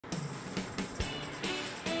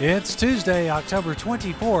It's Tuesday, October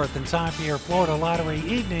 24th, and time for your Florida Lottery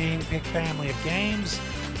evening pick family of games,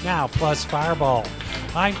 now plus Fireball.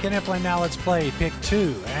 I'm Ken Iflin. Now let's play pick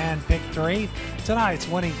 2 and pick 3. Tonight's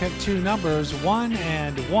winning pick 2 numbers 1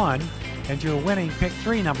 and 1, and your winning pick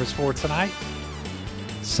 3 numbers for tonight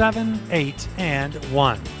 7, 8, and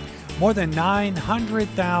 1. More than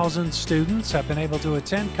 900,000 students have been able to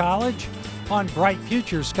attend college on Bright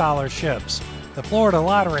Future scholarships. The Florida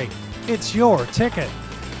Lottery, it's your ticket.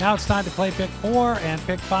 Now it's time to play pick 4 and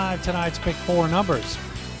pick 5. Tonight's pick 4 numbers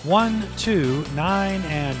 1, 2, 9,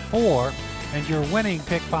 and 4. And your winning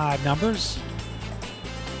pick 5 numbers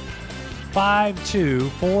 5, 2,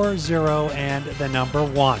 4, 0, and the number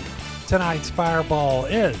 1. Tonight's Fireball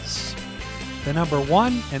is the number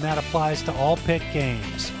 1, and that applies to all pick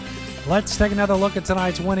games. Let's take another look at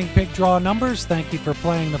tonight's winning pick draw numbers. Thank you for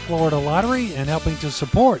playing the Florida Lottery and helping to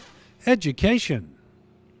support education.